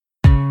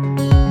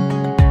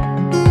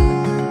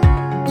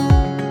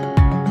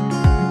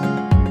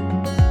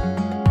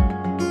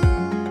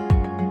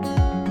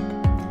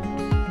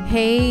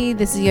Hey,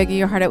 this is Yoga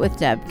Your Heart Out with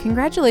Deb.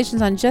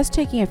 Congratulations on just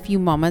taking a few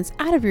moments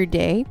out of your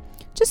day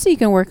just so you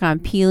can work on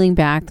peeling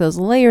back those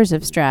layers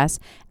of stress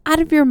out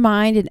of your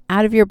mind and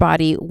out of your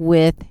body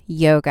with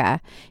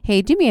yoga.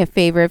 Hey, do me a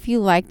favor. If you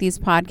like these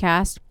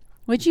podcasts,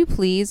 would you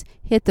please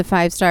hit the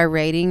 5-star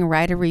rating,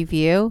 write a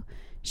review,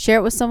 share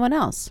it with someone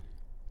else?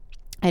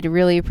 I'd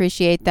really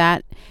appreciate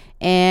that.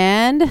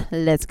 And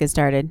let's get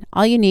started.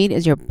 All you need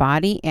is your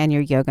body and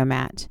your yoga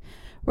mat.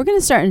 We're going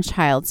to start in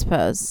child's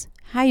pose.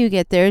 How you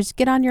get there is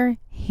get on your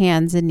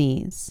hands and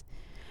knees.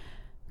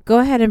 Go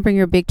ahead and bring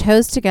your big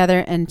toes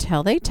together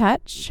until they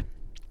touch.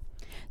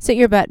 Sit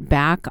your butt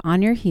back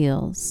on your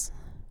heels.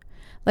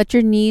 Let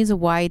your knees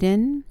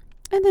widen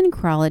and then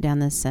crawl it down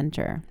the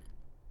center.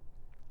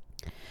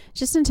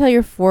 Just until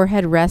your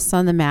forehead rests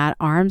on the mat,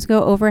 arms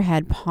go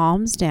overhead,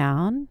 palms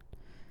down.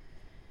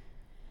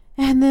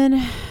 And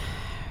then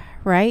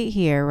right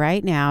here,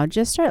 right now,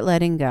 just start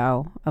letting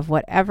go of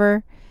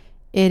whatever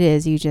it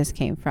is you just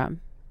came from.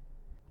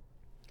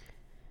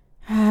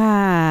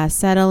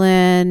 Settle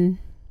in.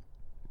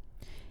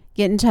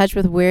 Get in touch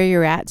with where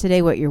you're at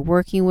today, what you're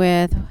working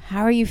with.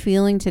 How are you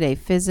feeling today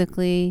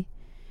physically?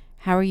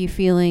 How are you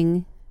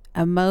feeling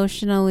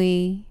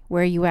emotionally?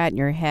 Where are you at in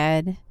your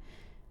head?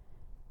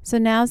 So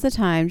now's the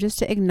time just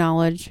to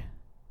acknowledge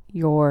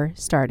your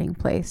starting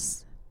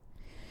place.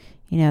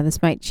 You know,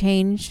 this might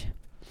change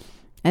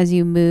as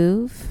you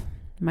move,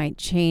 might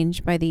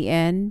change by the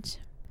end.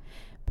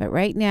 But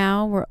right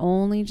now, we're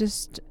only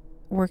just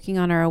working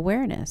on our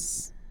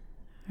awareness.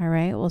 All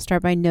right, we'll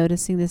start by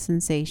noticing the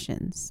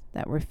sensations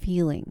that we're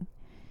feeling.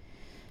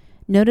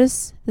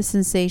 Notice the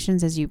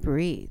sensations as you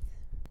breathe.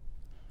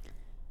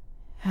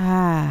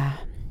 And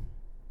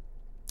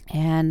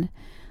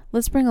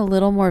let's bring a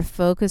little more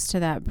focus to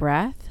that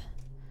breath.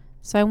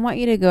 So I want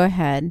you to go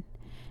ahead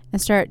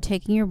and start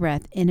taking your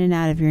breath in and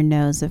out of your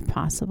nose if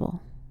possible.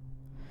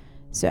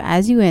 So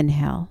as you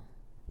inhale,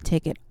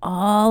 take it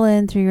all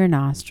in through your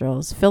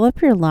nostrils, fill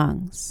up your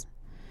lungs,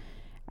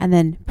 and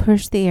then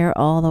push the air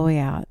all the way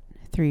out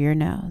through your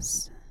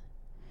nose.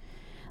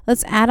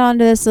 Let's add on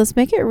to this. Let's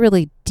make it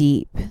really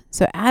deep.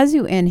 So as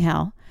you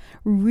inhale,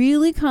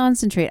 really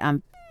concentrate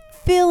on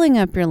filling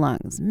up your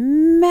lungs,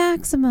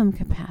 maximum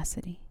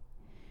capacity.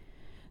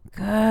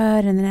 Good.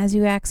 And then as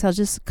you exhale,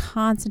 just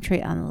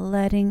concentrate on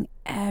letting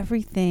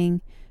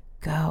everything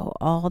go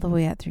all the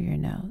way out through your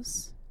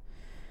nose.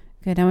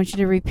 Good. I want you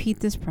to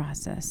repeat this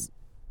process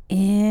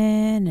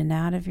in and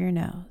out of your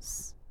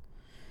nose.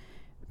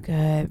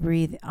 Good.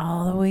 Breathe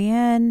all the way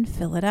in,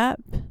 fill it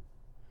up.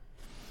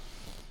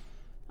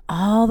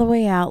 All the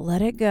way out,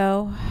 let it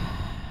go.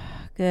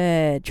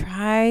 Good.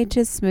 Try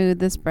to smooth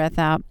this breath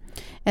out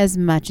as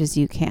much as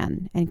you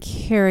can and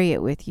carry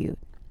it with you.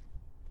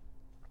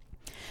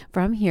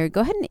 From here,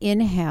 go ahead and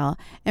inhale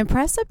and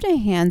press up to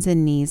hands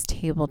and knees,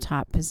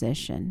 tabletop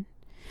position.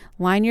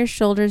 Line your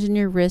shoulders and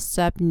your wrists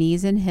up,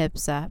 knees and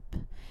hips up.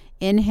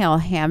 Inhale,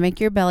 hammock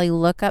your belly,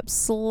 look up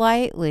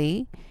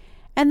slightly.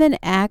 And then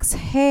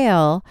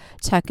exhale,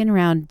 tuck and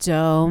round,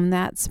 dome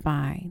that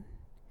spine.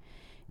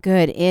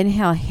 Good.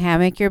 Inhale,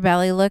 hammock your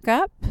belly, look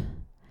up.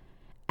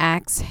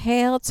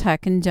 Exhale,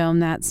 tuck and dome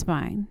that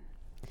spine.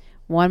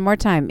 One more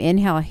time.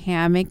 Inhale,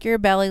 hammock your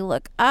belly,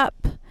 look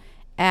up.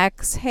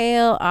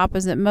 Exhale,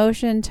 opposite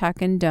motion,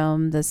 tuck and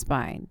dome the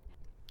spine.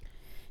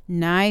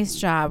 Nice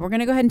job. We're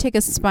going to go ahead and take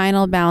a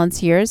spinal balance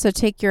here. So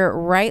take your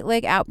right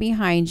leg out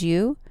behind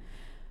you.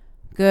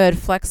 Good.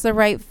 Flex the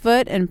right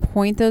foot and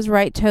point those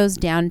right toes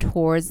down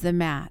towards the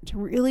mat.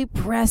 Really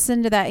press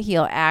into that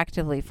heel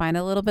actively. Find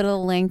a little bit of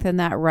length in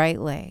that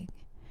right leg.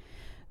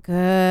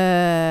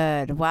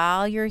 Good.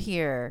 While you're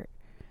here,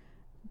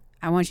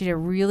 I want you to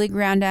really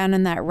ground down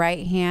in that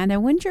right hand.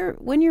 And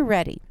when you're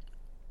ready,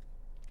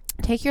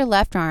 take your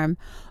left arm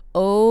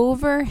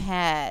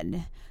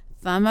overhead.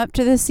 Thumb up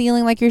to the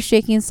ceiling like you're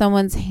shaking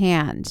someone's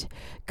hand.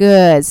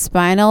 Good.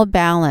 Spinal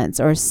balance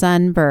or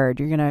sunbird.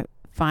 You're going to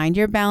find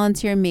your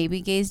balance here. Maybe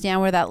gaze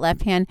down where that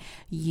left hand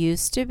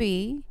used to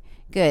be.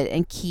 Good.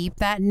 And keep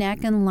that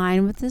neck in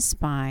line with the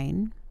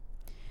spine.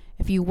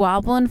 If you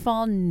wobble and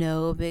fall,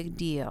 no big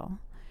deal.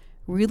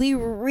 Really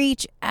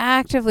reach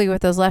actively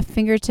with those left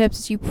fingertips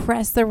as you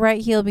press the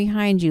right heel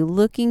behind you,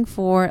 looking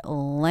for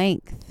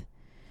length.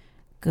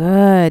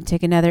 Good.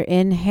 Take another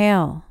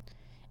inhale.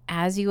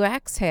 As you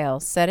exhale,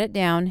 set it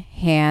down,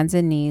 hands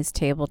and knees,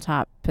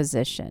 tabletop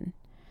position.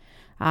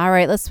 All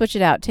right, let's switch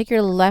it out. Take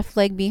your left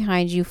leg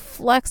behind you,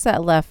 flex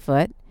that left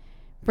foot.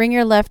 Bring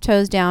your left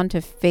toes down to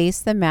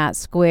face the mat,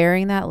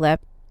 squaring that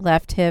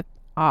left hip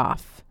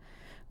off.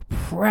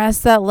 Press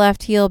that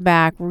left heel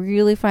back.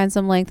 Really find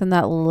some length in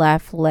that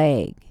left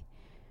leg.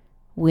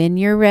 When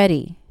you're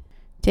ready,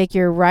 take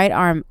your right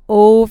arm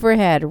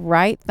overhead,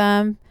 right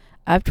thumb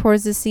up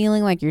towards the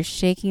ceiling like you're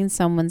shaking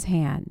someone's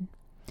hand.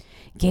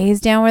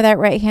 Gaze down where that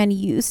right hand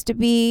used to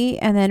be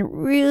and then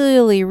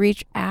really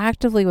reach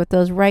actively with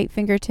those right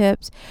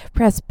fingertips.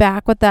 Press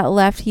back with that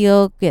left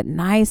heel. Get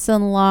nice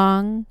and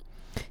long.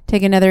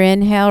 Take another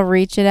inhale.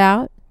 Reach it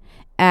out.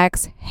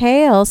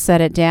 Exhale.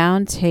 Set it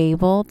down.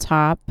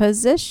 Tabletop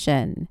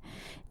position.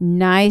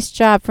 Nice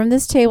job. From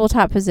this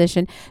tabletop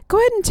position, go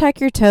ahead and tuck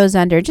your toes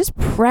under. Just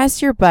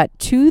press your butt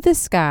to the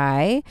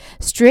sky,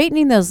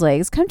 straightening those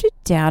legs. Come to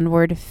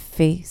downward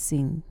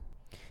facing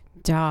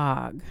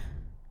dog.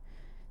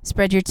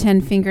 Spread your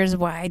 10 fingers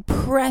wide.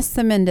 Press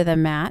them into the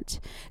mat.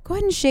 Go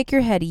ahead and shake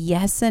your head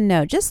yes and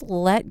no. Just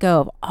let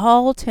go of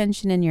all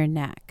tension in your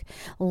neck.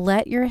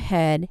 Let your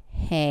head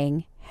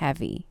hang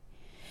heavy.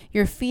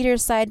 Your feet are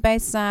side by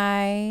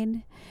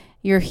side.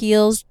 Your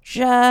heels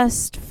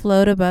just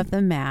float above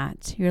the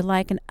mat. You're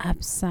like an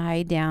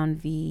upside down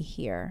V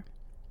here.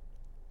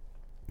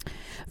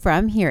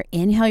 From here,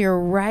 inhale your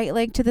right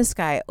leg to the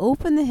sky.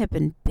 Open the hip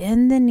and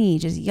bend the knee.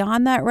 Just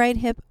yawn that right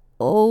hip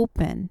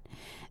open.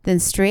 Then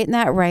straighten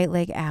that right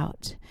leg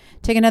out.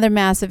 Take another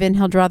massive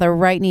inhale. Draw the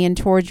right knee in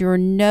towards your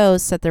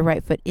nose. Set the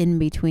right foot in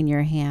between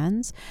your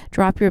hands.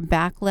 Drop your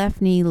back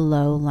left knee,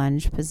 low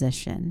lunge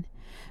position.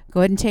 Go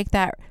ahead and take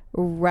that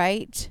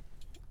right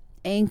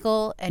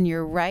ankle and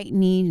your right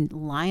knee,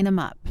 line them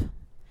up.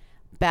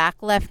 Back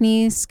left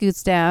knee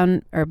scoots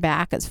down or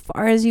back as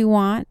far as you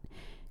want.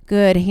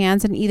 Good.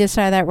 Hands on either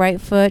side of that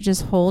right foot.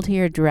 Just hold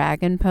here.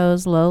 Dragon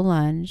pose, low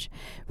lunge.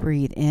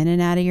 Breathe in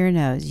and out of your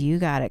nose. You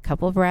got it.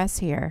 Couple breaths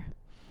here.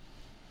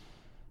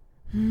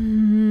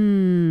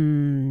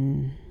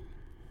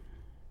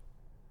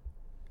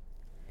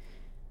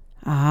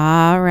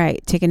 All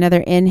right. Take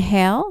another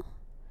inhale.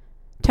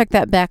 Tuck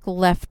that back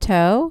left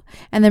toe.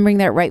 And then bring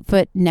that right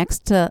foot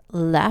next to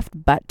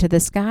left, butt to the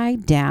sky.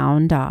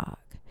 Down dog.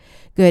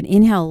 Good.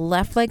 Inhale,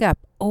 left leg up.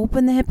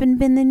 Open the hip and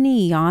bend the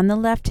knee. On the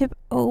left hip,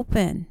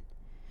 open.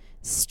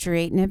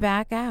 Straighten it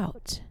back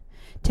out.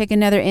 Take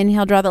another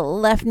inhale. Draw the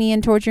left knee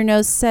in towards your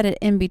nose. Set it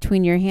in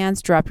between your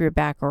hands. Drop your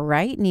back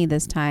right knee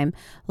this time.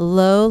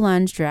 Low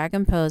lunge,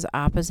 dragon pose,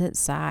 opposite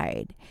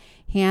side.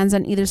 Hands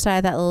on either side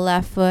of that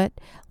left foot.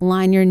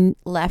 Line your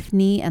left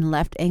knee and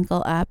left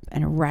ankle up.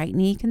 And right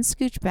knee can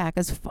scooch back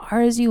as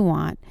far as you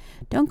want.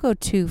 Don't go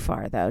too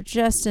far, though.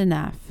 Just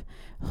enough.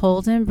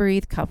 Hold and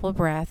breathe. Couple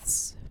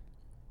breaths.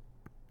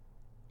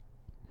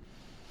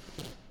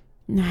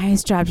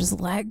 Nice job. Just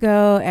let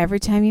go every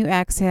time you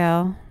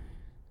exhale.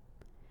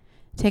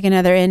 Take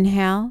another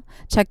inhale.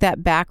 Tuck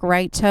that back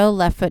right toe,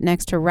 left foot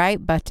next to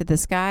right, butt to the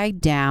sky,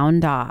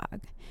 down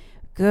dog.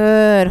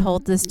 Good.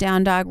 Hold this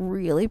down dog.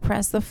 Really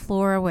press the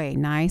floor away.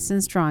 Nice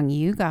and strong.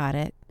 You got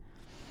it.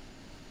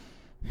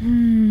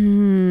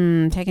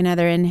 Take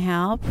another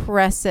inhale.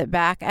 Press it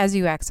back as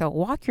you exhale.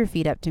 Walk your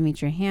feet up to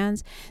meet your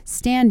hands.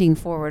 Standing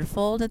forward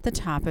fold at the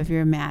top of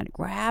your mat.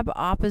 Grab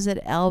opposite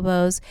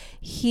elbows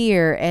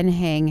here and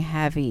hang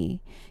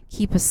heavy.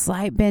 Keep a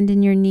slight bend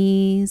in your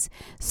knees.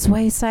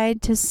 Sway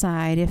side to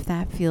side if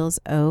that feels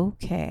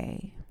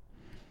okay.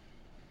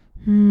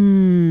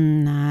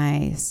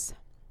 Nice.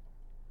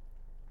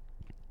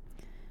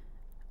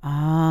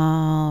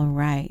 All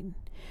right.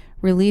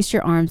 Release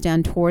your arms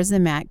down towards the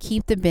mat.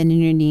 Keep the bend in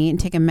your knee and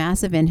take a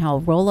massive inhale.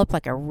 Roll up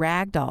like a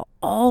rag doll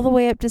all the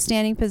way up to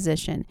standing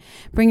position.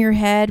 Bring your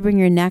head, bring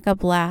your neck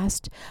up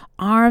last.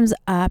 Arms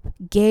up,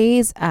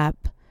 gaze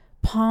up.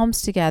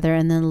 Palms together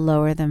and then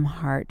lower them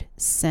heart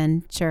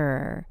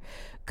center.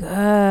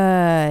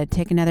 Good.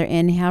 Take another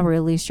inhale.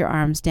 Release your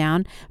arms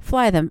down.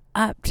 Fly them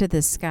up to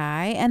the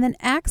sky. And then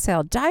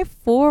exhale. Dive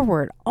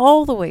forward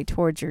all the way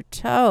towards your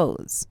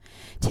toes.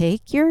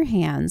 Take your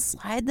hands.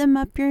 Slide them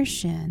up your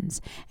shins.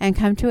 And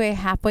come to a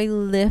halfway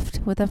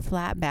lift with a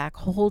flat back.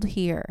 Hold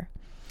here.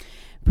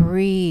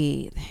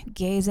 Breathe.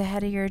 Gaze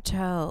ahead of your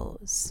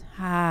toes.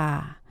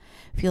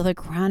 Feel the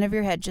crown of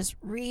your head just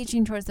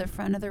reaching towards the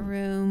front of the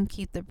room.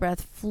 Keep the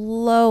breath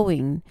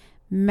flowing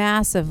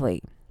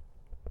massively.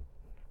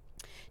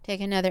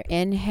 Take another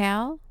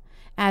inhale.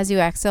 As you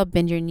exhale,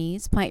 bend your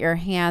knees. Plant your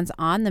hands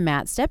on the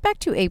mat. Step back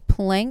to a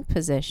plank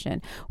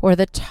position or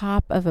the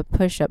top of a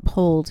push-up.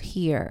 Hold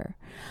here.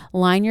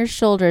 Line your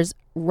shoulders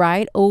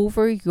right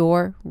over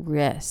your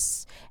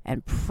wrists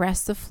and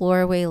press the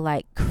floor away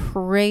like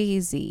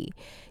crazy.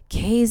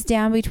 Gaze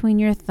down between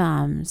your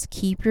thumbs.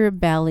 Keep your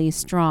belly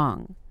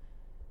strong.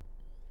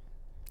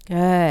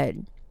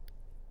 Good.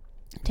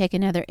 Take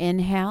another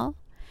inhale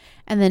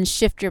and then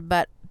shift your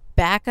butt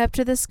back up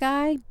to the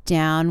sky,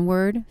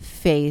 downward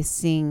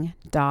facing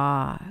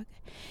dog.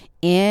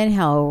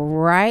 Inhale,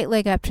 right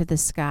leg up to the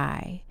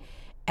sky.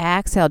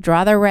 Exhale,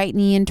 draw the right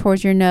knee in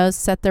towards your nose.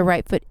 Set the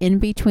right foot in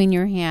between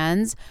your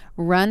hands.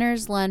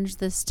 Runner's lunge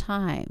this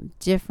time,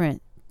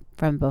 different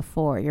from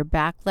before. Your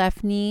back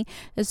left knee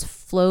is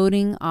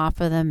floating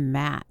off of the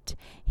mat.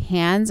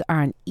 Hands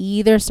are on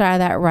either side of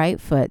that right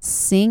foot.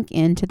 Sink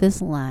into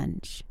this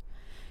lunge.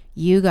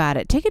 You got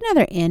it. Take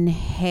another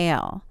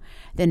inhale.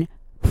 Then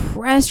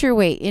press your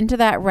weight into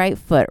that right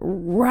foot.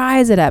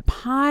 Rise it up.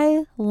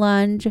 High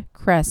lunge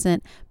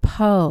crescent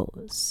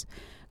pose.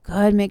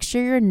 Good. Make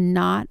sure you're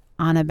not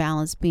on a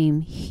balance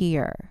beam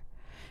here.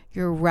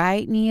 Your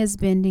right knee is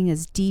bending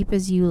as deep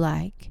as you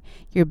like.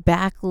 Your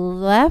back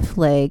left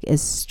leg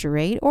is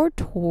straight or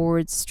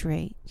towards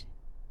straight.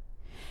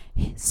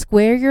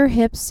 Square your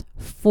hips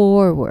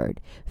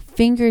forward.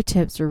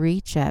 Fingertips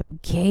reach up.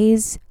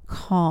 Gaze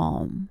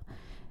calm.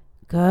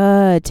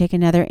 Good. Take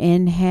another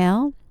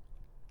inhale.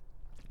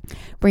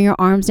 Bring your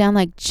arms down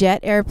like jet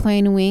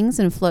airplane wings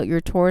and float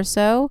your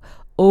torso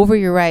over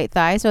your right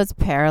thigh so it's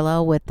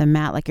parallel with the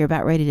mat, like you're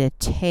about ready to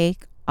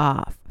take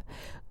off.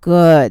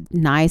 Good.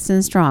 Nice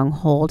and strong.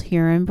 Hold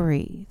here and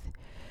breathe.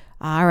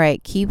 All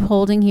right. Keep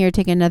holding here.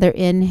 Take another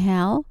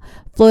inhale.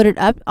 Float it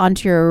up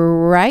onto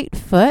your right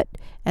foot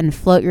and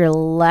float your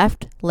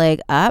left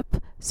leg up.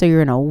 So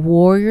you're in a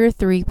warrior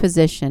 3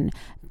 position,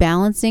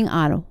 balancing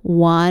on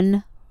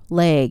one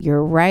leg.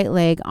 Your right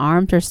leg,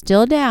 arms are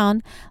still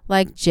down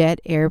like jet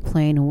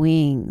airplane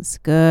wings.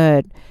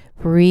 Good.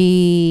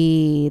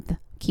 Breathe.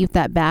 Keep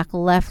that back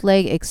left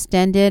leg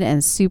extended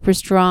and super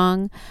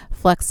strong.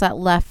 Flex that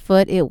left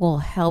foot. It will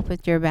help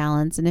with your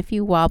balance. And if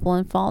you wobble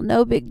and fall,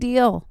 no big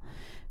deal.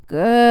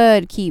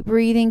 Good. Keep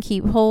breathing.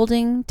 Keep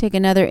holding. Take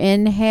another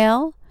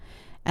inhale.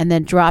 And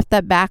then drop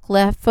that back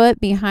left foot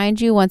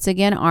behind you. Once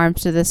again,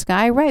 arms to the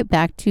sky, right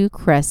back to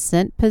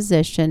crescent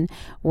position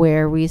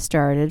where we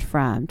started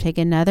from. Take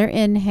another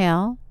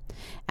inhale.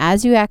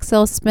 As you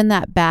exhale, spin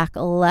that back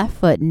left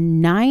foot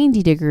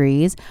 90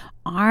 degrees.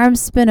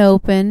 Arms spin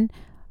open.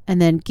 And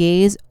then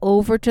gaze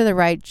over to the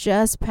right,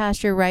 just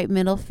past your right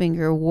middle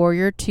finger,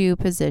 warrior 2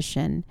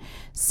 position.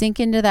 Sink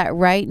into that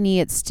right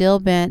knee. It's still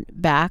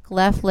bent. Back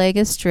left leg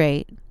is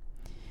straight.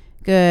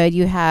 Good.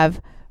 You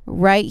have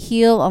right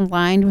heel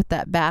aligned with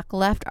that back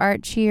left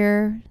arch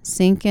here.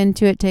 Sink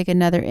into it. Take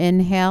another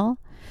inhale.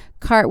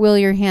 Cartwheel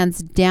your hands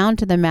down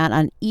to the mat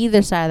on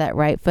either side of that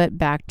right foot,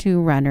 back to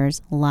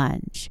runner's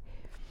lunge.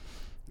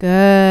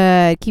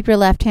 Good. Keep your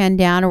left hand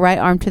down, right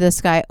arm to the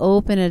sky.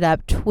 Open it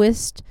up.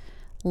 Twist.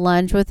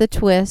 Lunge with a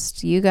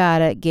twist. You got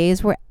it.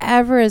 Gaze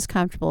wherever is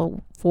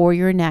comfortable for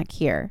your neck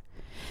here.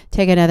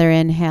 Take another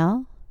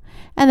inhale.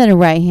 And then a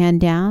right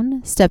hand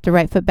down. Step the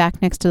right foot back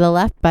next to the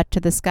left, butt to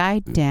the sky.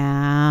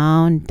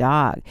 Down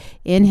dog.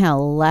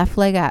 Inhale, left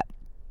leg up.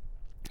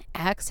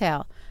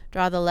 Exhale.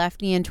 Draw the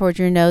left knee in towards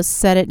your nose.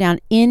 Set it down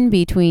in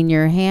between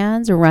your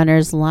hands.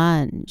 Runner's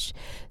lunge.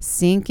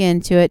 Sink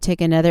into it. Take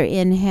another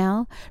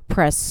inhale.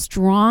 Press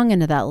strong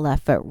into that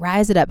left foot.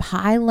 Rise it up.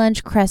 High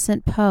lunge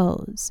crescent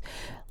pose.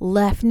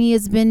 Left knee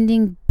is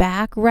bending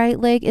back. Right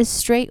leg is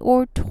straight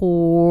or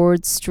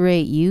towards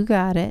straight. You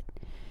got it.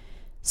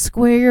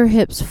 Square your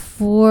hips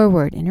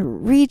forward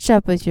and reach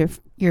up with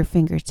your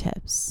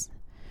fingertips.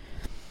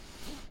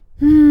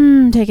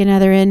 Take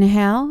another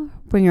inhale.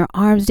 Bring your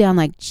arms down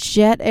like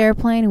jet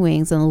airplane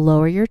wings and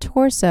lower your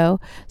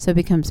torso so it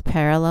becomes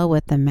parallel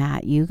with the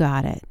mat. You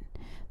got it.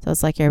 So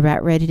it's like you're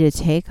about ready to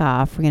take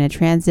off. We're going to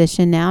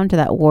transition now into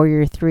that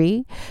warrior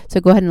 3.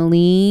 So go ahead and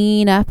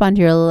lean up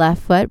onto your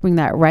left foot. Bring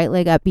that right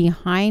leg up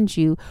behind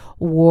you.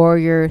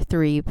 Warrior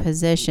 3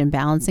 position.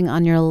 Balancing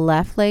on your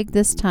left leg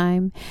this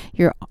time.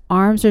 Your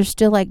arms are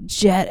still like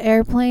jet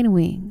airplane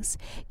wings.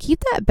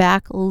 Keep that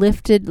back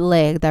lifted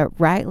leg, that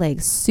right leg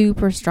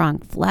super strong.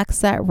 Flex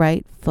that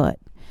right foot.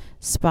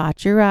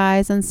 Spot your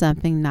eyes on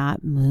something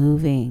not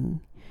moving.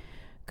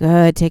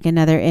 Good. Take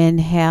another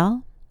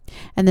inhale.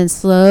 And then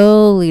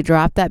slowly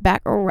drop that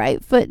back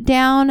right foot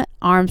down,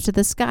 arms to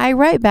the sky,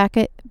 right back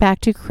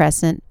to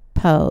crescent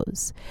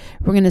pose.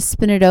 We're going to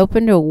spin it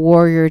open to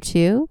warrior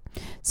 2.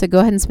 So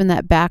go ahead and spin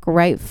that back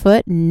right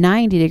foot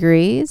 90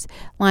 degrees.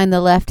 Line the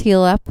left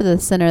heel up to the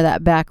center of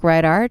that back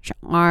right arch.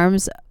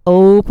 Arms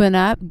open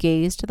up,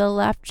 gaze to the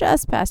left,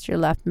 just past your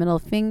left middle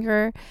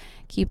finger.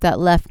 Keep that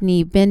left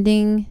knee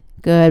bending.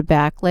 Good.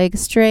 Back leg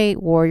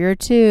straight. Warrior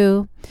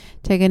 2.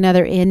 Take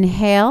another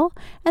inhale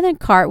and then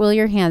cartwheel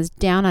your hands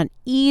down on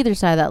either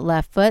side of that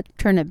left foot.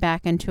 Turn it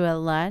back into a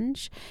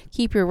lunge.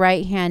 Keep your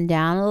right hand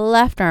down.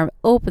 Left arm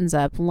opens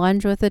up.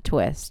 Lunge with a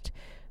twist.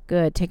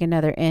 Good. Take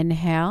another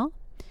inhale.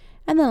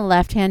 And then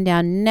left hand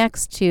down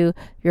next to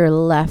your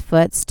left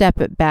foot.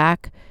 Step it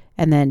back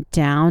and then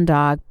down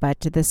dog, butt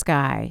to the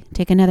sky.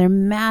 Take another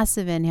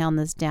massive inhale in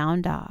this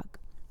down dog.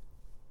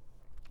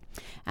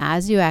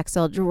 As you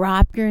exhale,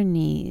 drop your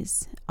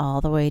knees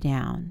all the way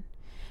down.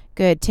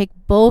 Good. Take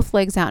both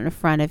legs out in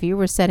front of you.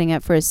 We're setting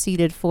up for a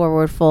seated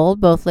forward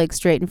fold. Both legs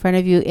straight in front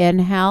of you.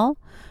 Inhale,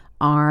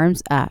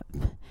 arms up.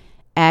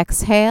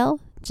 Exhale,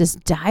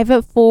 just dive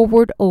it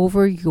forward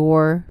over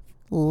your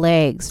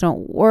legs.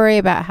 Don't worry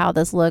about how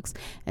this looks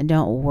and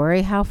don't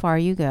worry how far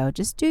you go.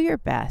 Just do your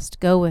best.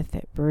 Go with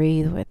it.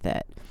 Breathe with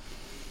it.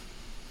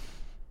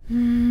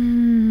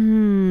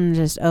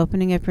 Just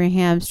opening up your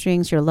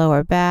hamstrings, your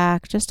lower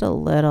back, just a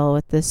little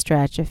with this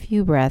stretch. A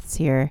few breaths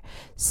here.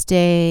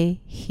 Stay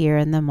here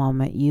in the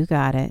moment. You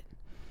got it.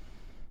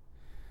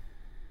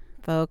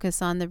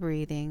 Focus on the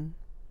breathing.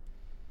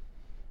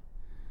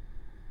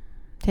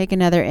 Take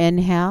another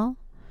inhale.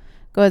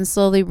 Go ahead and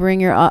slowly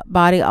bring your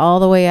body all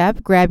the way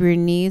up. Grab your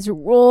knees.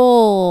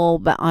 Roll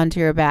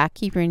onto your back.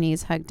 Keep your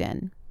knees hugged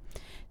in.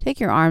 Take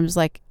your arms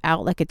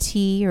out like a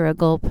T or a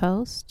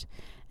goalpost.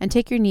 And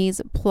take your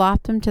knees,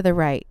 plop them to the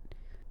right,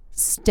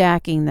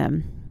 stacking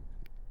them.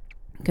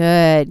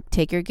 Good.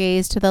 Take your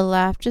gaze to the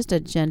left, just a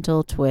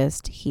gentle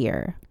twist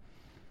here.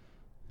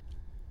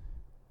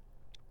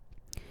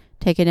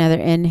 Take another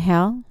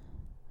inhale.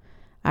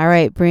 All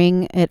right,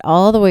 bring it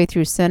all the way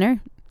through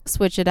center.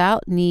 Switch it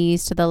out,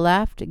 knees to the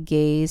left,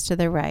 gaze to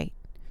the right.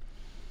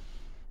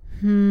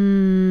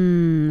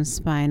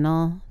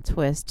 Spinal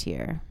twist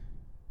here.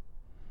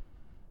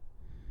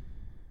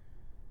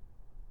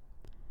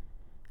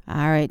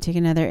 All right, take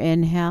another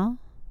inhale.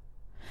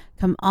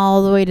 Come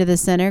all the way to the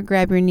center.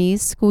 Grab your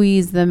knees,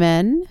 squeeze them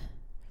in.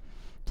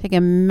 Take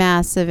a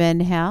massive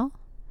inhale.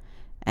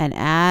 And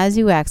as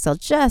you exhale,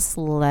 just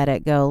let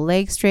it go.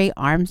 Legs straight,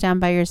 arms down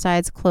by your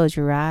sides. Close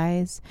your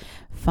eyes.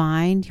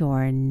 Find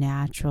your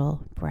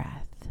natural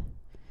breath.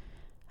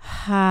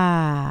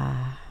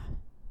 Ha.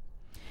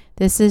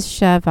 This is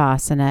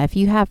Shavasana. If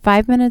you have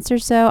 5 minutes or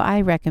so, I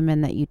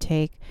recommend that you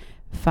take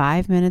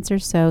 5 minutes or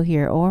so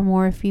here, or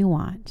more if you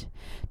want.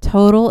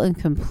 Total and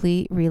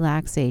complete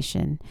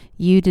relaxation.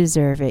 You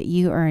deserve it.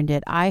 You earned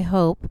it. I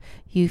hope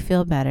you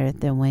feel better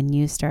than when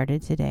you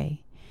started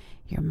today.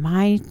 Your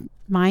mind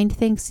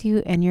thanks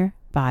you and your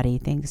body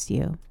thanks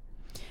you.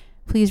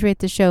 Please rate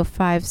the show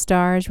 5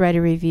 stars, write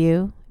a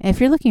review. And if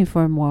you're looking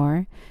for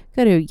more,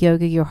 go to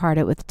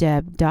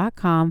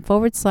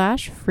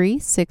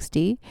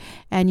yogayourheartoutwithdeb.com/free60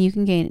 and you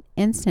can gain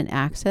instant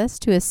access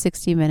to a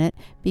 60-minute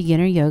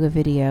beginner yoga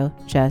video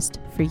just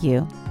for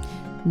you.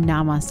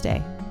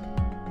 Namaste.